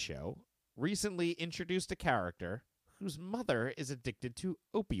 television show recently introduced a character whose mother is addicted to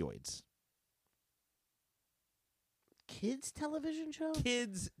opioids? Kids television show?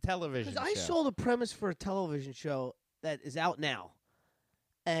 Kids' television show. Because I saw the premise for a television show that is out now,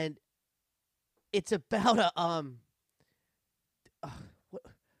 and it's about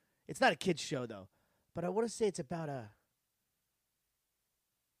it's not a kids show though, but I want to say it's about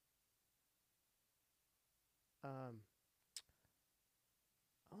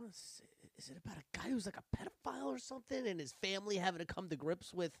I want to say, is it about a guy who's like a pedophile or something, and his family having to come to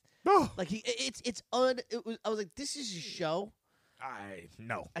grips with like I was like, this is a show.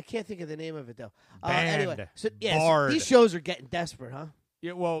 No. I can't think of the name of it though. Banned. Anyway, so Barred. these shows are getting desperate, huh?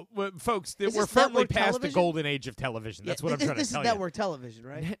 Yeah, well, folks, Is we're this firmly network past television? the golden age of television. That's what I'm trying to This tell is you. network television,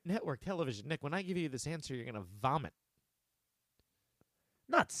 right? Network television. Nick, when I give you this answer, you're going to vomit.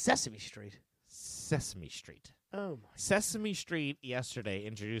 Not Sesame Street. Sesame Street. Oh my! Sesame Street yesterday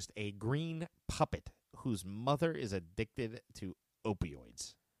introduced a green puppet whose mother is addicted to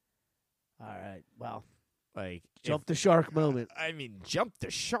opioids. All right. Well, Like jump the shark moment. I mean, jump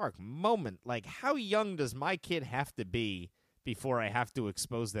the shark moment. Like, how young does my kid have to be before I have to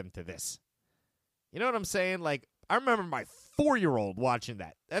expose them to this? You know what I'm saying? Like, I remember my 4-year-old watching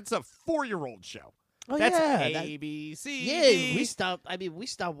that. That's a 4-year-old show. Oh That's yeah, A, B, C, yeah. D, We stopped. I mean, we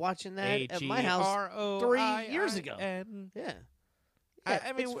stopped watching that at my house H-E-R-O-I-I-N. 3 years ago. Yeah.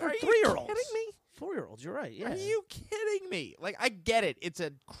 I mean, it's for are you 3-year-olds. kidding me? 4-year-olds. You're right. Yeah. Are you kidding me? Like, I get it. It's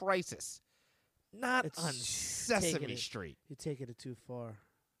a crisis. Not It's on taking Sesame it. Street. You're taking it too far.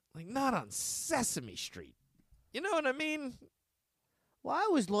 Like, not on Sesame Street. You know what I mean? Well, I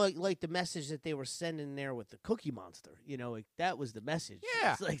always like the message that they were sending there with the Cookie Monster. You know, like, that was the message.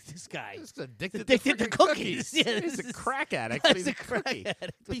 Yeah. It's like this guy. He's addicted to freaking cookies. Yeah, He's this a is- crack addict. He's He's a a crack cookie. addict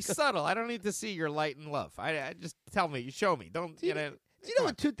with Be cookies. subtle. I don't need to see your light and love. I just tell me. Show me. Don't, Do you- you know. Do you know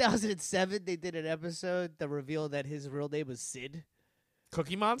in 2007 they did an episode that revealed that his real name was Sid?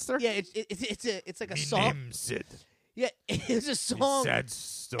 Cookie Monster? Yeah, it's like a Me song. name Sid. Yeah, it's a song. Sad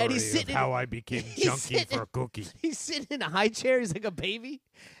story and he's of sitting how in- I became he's junkie sitting- for a cookie. He's sitting in a high chair. He's like a baby,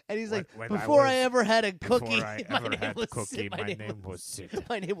 and he's like, When "Before I was- ever had a cookie, Before I my ever name had was cookie, Sid. my name was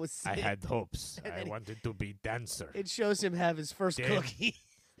My name was Sid." I had hopes. And I then he- wanted to be dancer. It shows him have his first Then- cookie.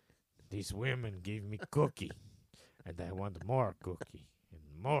 These women gave me cookie, and I want more cookie and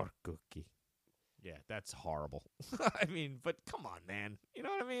more cookie. Yeah, that's horrible. I mean, but come on, man. You know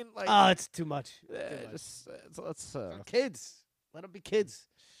what I mean? Like, Oh, it's too much. let's Kids. Let them be kids.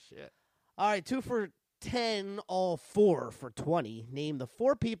 shit. All right, 2 for 10, all 4 for 20. Name the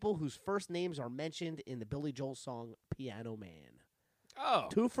 4 people whose first names are mentioned in the Billy Joel song Piano Man. Oh,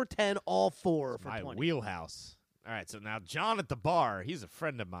 2 for 10, all 4 it's for my 20. wheelhouse. All right, so now John at the bar, he's a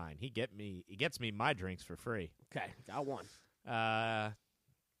friend of mine. He gets me my drinks for free. Okay, got one.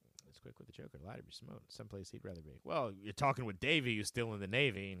 It's quick with the Joker. Lie to be smote. Someplace he'd rather be. Well, you're talking with Davey, who's still in the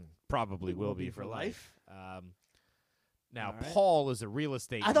Navy, and probably will be for life. Now, All right. Paul is a real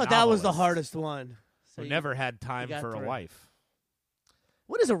estate I thought that was the novelist hardest one. So who you- never had time got for a 3. wife.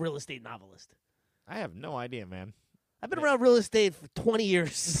 What is a real estate novelist? I have no idea, man. I've been around real estate for 20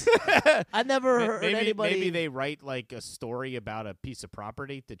 years. I've never heard anybody. Maybe they write like a story about a piece of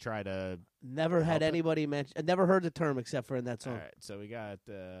property to try to. Never had help it. anybody mention. I never heard the term except for in that All song. right, so we got.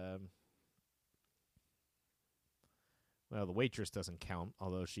 Well, the waitress doesn't count,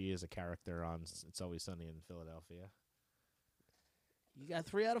 although she is a character on It's Always Sunny in Philadelphia. You got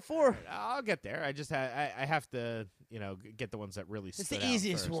 3 out of 4. I'll get there. I just I have to get the ones that really. It's stood the out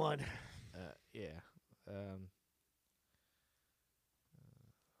easiest first. one. Yeah.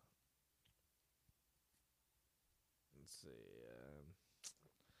 Let's see.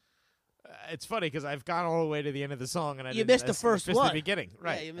 It's funny because I've gone all the way to the end of the song and I You didn't- missed I the s- first missed one. the beginning.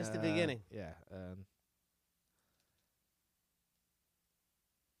 Right. Yeah, you missed the beginning. Yeah.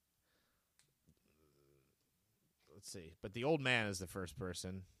 Let's see. But the old man is the first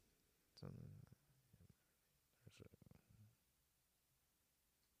person.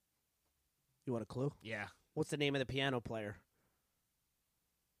 You want a clue? Yeah. What's the name of the piano player?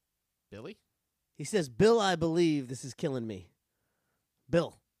 Billy? He says, "Bill, I believe this is killing me."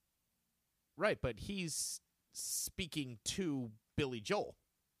 Bill. Right, but he's speaking to Billy Joel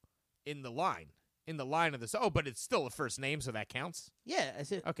in the line. In the line of this. Oh, but it's still a first name, so that counts? Yeah, I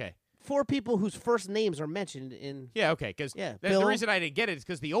said Okay. 4 people whose first names are mentioned in. Yeah, okay, because Yeah, the Bill. reason I didn't get it is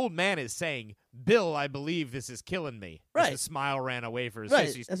because the old man is saying, Bill, I believe this is killing me. As Right. the smile ran away for his Right,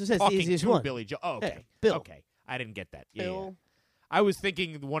 face. He's that's what I said, it's the talking easiest to one. Billy Joel. Oh, okay. Yeah, Bill. Okay. I didn't get that. Yeah, Bill. yeah. I was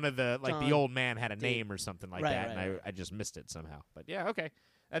thinking one of the, like, John, the old man had a Dave. name or something like Right, that, right, and right. I just missed it somehow. But, yeah, okay.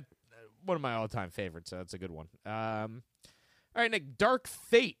 That one of my all-time favorites, so that's a good one. All right, Nick, Dark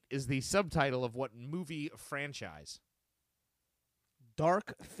Fate is the subtitle of what movie franchise?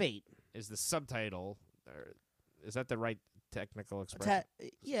 Dark Fate. Is the subtitle, or is that the right technical expression?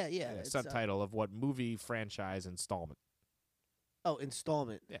 Yeah. Yeah, it's, subtitle of what movie franchise installment?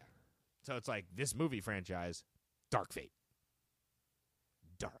 installment. Yeah. So it's like this movie franchise, Dark Fate.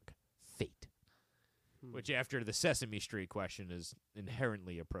 Dark Fate. Which after the Sesame Street question is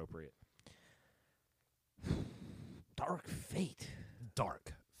inherently appropriate. Dark Fate.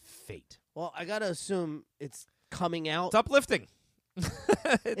 Dark Fate. Well, I gotta assume it's coming out. It's uplifting.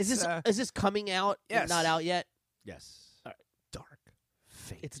 Is this coming out? Yes. Not out yet. Yes. All right. Dark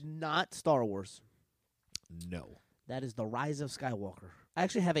Fate. It's not Star Wars. no. That is the Rise of Skywalker. I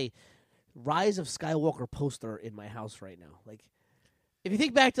actually have a Rise of Skywalker poster in my house right now. Like, if you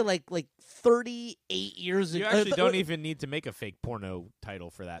think back to like 38 years You ago, actually don't even need to make a fake porno title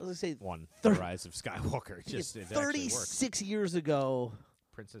for that I was gonna say one. thir- The Rise of Skywalker. It just it actually works. 36 years ago,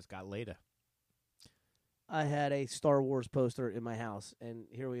 Princess got later. I had a Star Wars poster in my house, and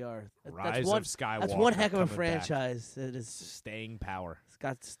here we are. Rise That's one. of Skywalker. That's one heck of a coming back. franchise. It is. Staying power. It's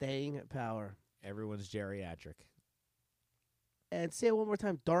got staying power. Everyone's geriatric. And say it one more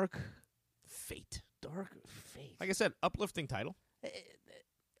time. Dark Fate. Fate. Like I said, uplifting title.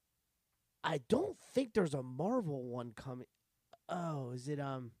 I don't think there's a Marvel one coming. Oh, is it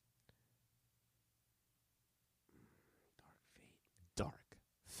Dark Fate? Dark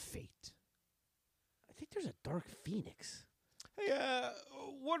Fate. I think there's a Dark Phoenix. Hey,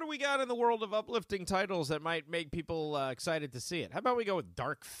 what do we got in the world of uplifting titles that might make people excited to see it? How about we go with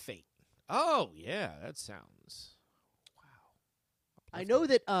Dark Fate? Oh, yeah, that sounds... Wow. I know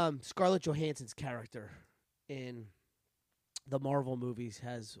that Scarlett Johansson's character in the Marvel movies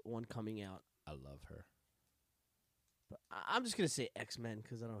has one coming out. I love her. But I'm just gonna say X-Men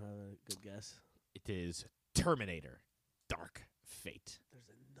because I don't have a good guess. It is Terminator. Dark Fate. There's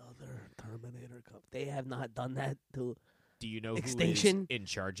another Terminator coming. They have not done that to. Do you know Extinction? who is in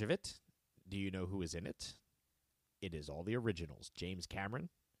charge of it? Do you know who is in it? It is all the originals. James Cameron.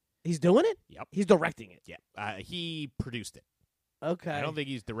 He's doing it. Yep. He's directing it. Yeah. He produced it. Okay. I don't think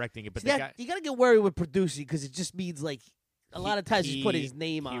he's directing it, but See, the that- guy... you gotta get wary with producing because it just means like a lot of times he's put his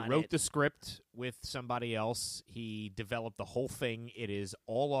name on it. He wrote the script with somebody else. He developed the whole thing. It is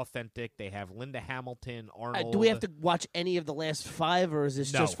all authentic. They have Linda Hamilton, Arnold. Do we have to watch any of the last 5, or is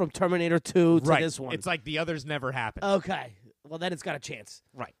this No. just from Terminator 2 to right. this one? It's like the others never happened. Okay. Well, then it's got a chance.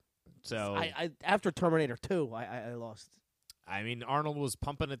 Right. So I after Terminator 2, I lost. I mean, Arnold was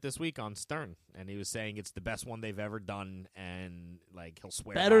pumping it this week on Stern, and he was saying it's the best one they've ever done, and like he'll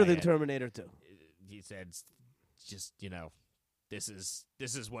swear Better by than it. Terminator 2. He said, just this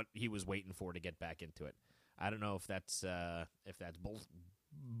is what he was waiting for to get back into it. I don't know if that's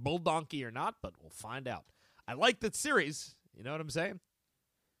bull donkey or not, but we'll find out. I like that series. You know what I'm saying?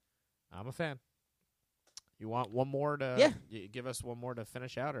 I'm a fan. You want one more to? Yeah. Give us one more to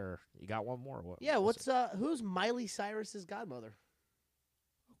finish out, or you got one more? Yeah. Who's Miley Cyrus's godmother?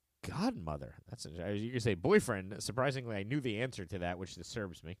 Godmother. That's you could say boyfriend. Surprisingly, I knew the answer to that, which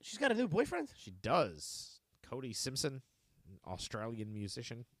disturbs me. She's got a new boyfriend? She does. Cody Simpson, an Australian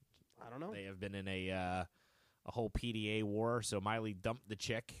musician. I don't know. They have been in a whole PDA war. So Miley dumped the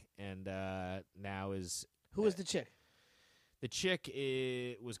chick, and now is Who is the chick? the chick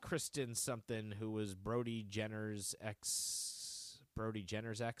was Kristen something, who was Brody Jenner's ex.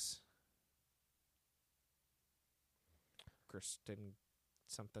 Kristen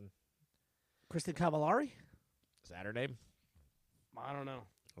something. Kristen Cavallari? Is that her name? I don't know.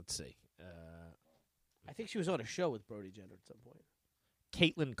 Let's see. I think she was on a show with Brody Jenner at some point.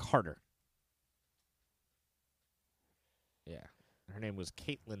 Caitlin Carter. Yeah. Her name was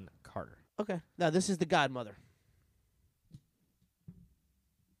Caitlin Carter. Okay. Now, this is the godmother.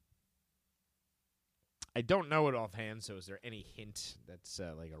 I don't know it offhand, so is there any hint that's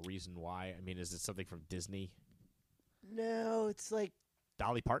like a reason why? I mean, is it something from Disney? No, it's like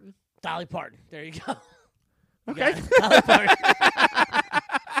Dolly Parton? Dolly Parton. There you go. Okay. Dolly Parton.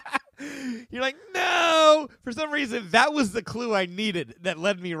 You're like, no! For some reason, that was the clue I needed that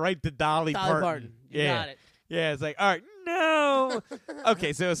led me right to Dolly Parton. You got it. Yeah, it's like, all right, no.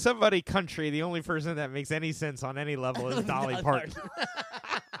 Okay, so somebody country, the only person that makes any sense on any level is Dolly Parton.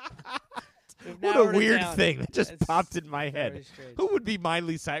 What a weird thing that just popped in my head. Who would be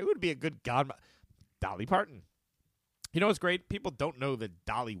Miley Cyrus? Who would be a good godmother? Dolly Parton. You know what's great? People don't know that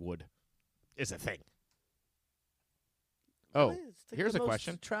Dollywood is a thing. Oh, Really? It's like here's the a most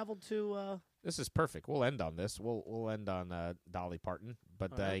question. Traveled to. This is perfect. We'll end on this. We'll end on Dolly Parton.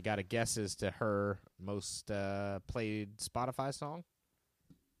 But All right. you got to guess as to her most played Spotify song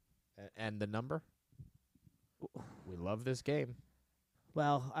and the number. We love this game.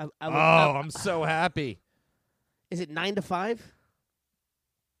 Well, I'm so happy. Is it 9 to 5?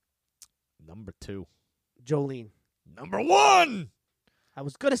 Number 2. Jolene. Number 1. I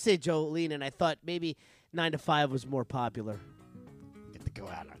was gonna say Jolene, and I thought maybe 9 to 5 was more popular. Get to go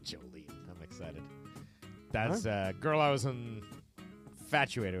out on Jolene. I'm excited. That's a girl I was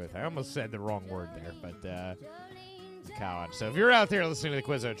infatuated with. I almost said the wrong word there, but God. So if you're out there listening to the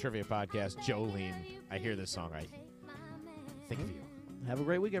Quizzo Trivia Podcast, Jolene, I hear this song, I think of you. Have a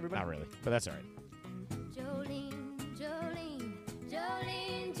great week, everybody. Not really, but that's all right. Jolene, Jolene,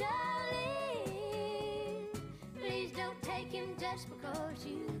 Jolene, Jolene. Please don't take him just because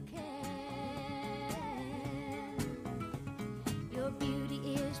you can. Your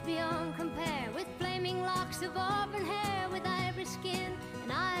beauty is beyond compare, with flaming locks of auburn hair, with ivory skin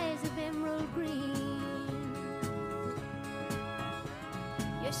and eyes of emerald green.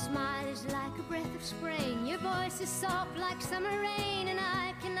 Your smile is like a breath of spring, your voice is soft like summer rain, and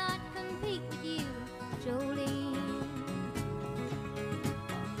I cannot compete with you, Jolene.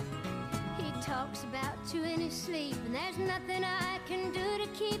 He talks about you in his sleep, and there's nothing I can do to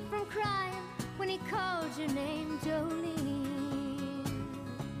keep from crying when he calls your name, Jolene.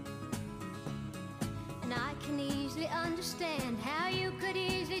 And I can easily understand how you could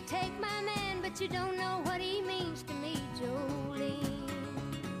easily take my man, but you don't know what he means to me, Jolene.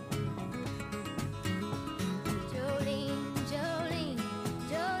 Jolene, Jolene,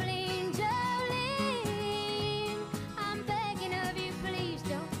 Jolene, Jolene. I'm begging of you, please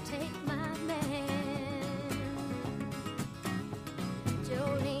don't take my man.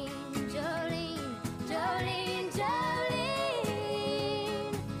 Jolene, Jolene, Jolene,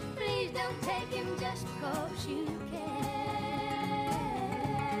 Jolene. Please don't take him just because you can.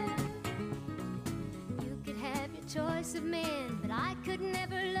 You could have your choice of men, but I could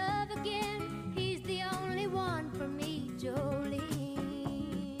never